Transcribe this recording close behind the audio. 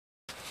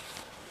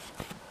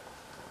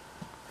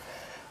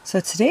So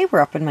today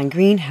we're up in my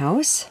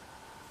greenhouse.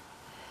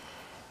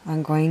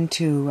 I'm going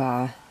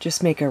to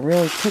just make a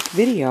really quick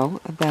video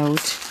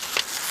about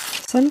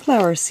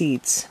sunflower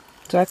seeds.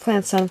 So I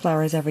plant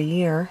sunflowers every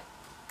year.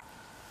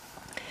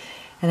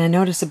 And I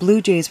noticed the blue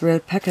jays were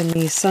out pecking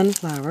these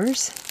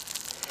sunflowers.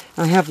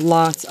 I have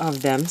lots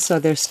of them, so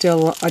there's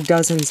still a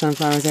dozen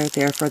sunflowers out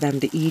there for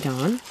them to eat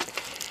on.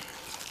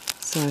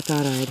 So I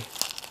thought I'd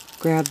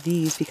grab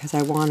these because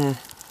I want to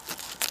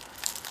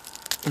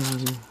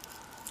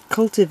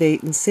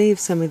cultivate and save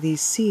some of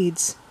these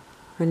seeds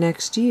for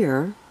next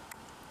year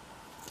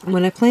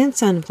when I plant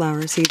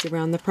sunflower seeds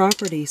around the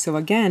property. So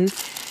again,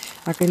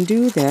 I can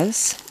do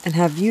this and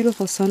have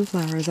beautiful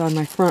sunflowers on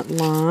my front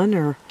lawn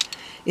or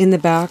in the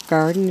back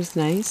garden is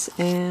nice,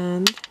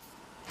 and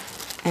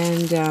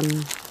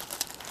again,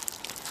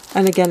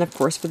 of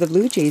course, for the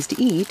blue jays to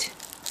eat.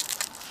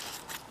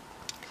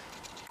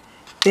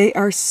 They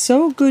are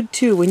so good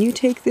too. When you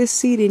take this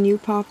seed and you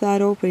pop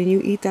that open and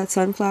you eat that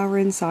sunflower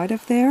inside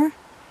of there,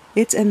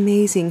 it's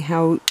amazing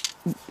how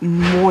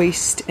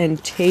moist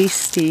and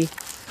tasty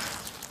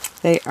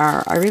they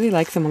are. I really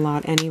like them a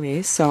lot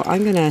anyways. So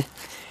I'm going to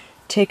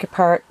take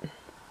apart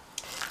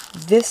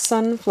this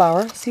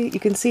sunflower. See, you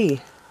can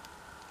see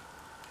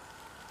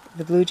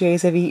the blue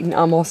jays have eaten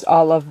almost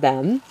all of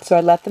them. So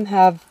I let them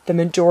have the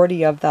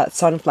majority of that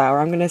sunflower.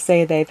 I'm going to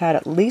say they've had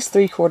at least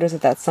 3/4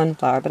 of that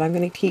sunflower, but I'm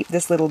going to keep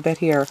this little bit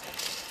here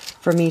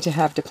for me to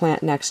have to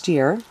plant next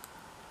year.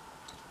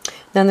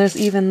 Then there's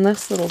even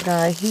this little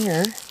guy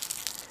here.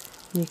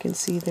 You can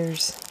see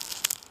there's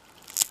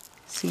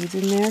seeds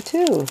in there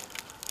too.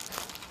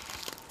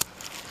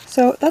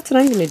 So that's what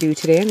I'm going to do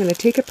today. I'm going to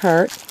take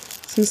apart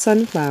some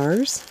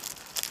sunflowers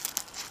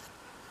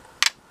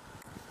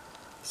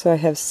so I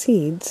have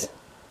seeds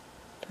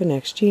for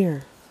next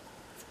year.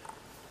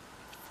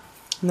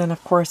 And then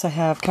of course I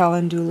have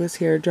calendulas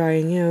here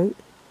drying out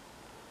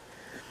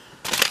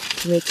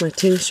to make my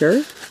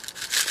tincture.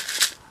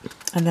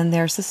 And then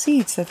there's the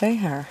seeds that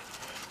they are.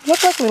 They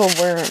look like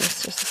little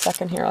worms. Just a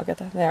second here, I'll get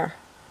that there.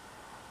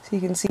 So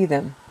you can see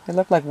them. They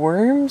look like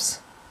worms.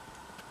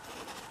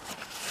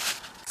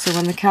 So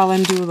when the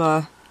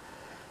calendula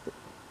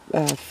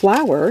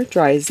flower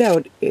dries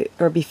out,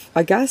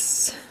 I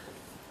guess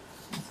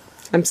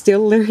I'm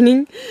still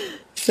learning.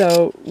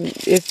 So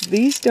if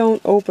these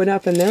don't open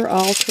up and they're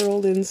all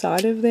curled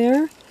inside of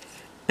there,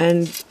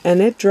 and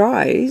it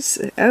dries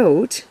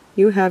out,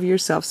 you have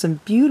yourself some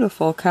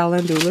beautiful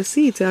calendula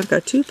seeds. And I've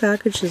got 2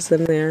 packages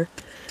in there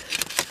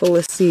full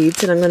of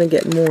seeds, and I'm going to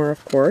get more,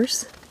 of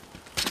course.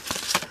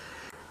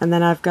 And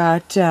then I've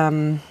got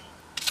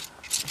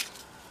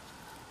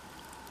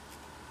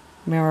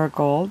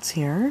marigolds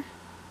here,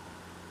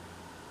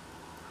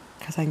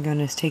 because I'm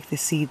going to take the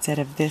seeds out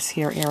of this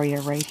here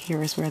area. Right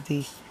here is where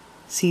the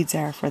seeds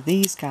are for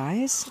these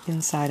guys,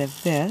 inside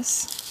of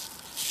this.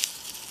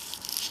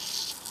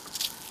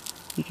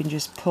 You can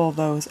just pull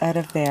those out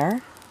of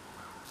there,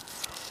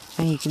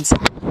 and you can see,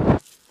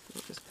 I'll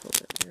just pull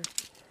it there.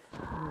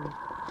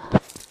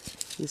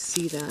 You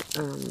see that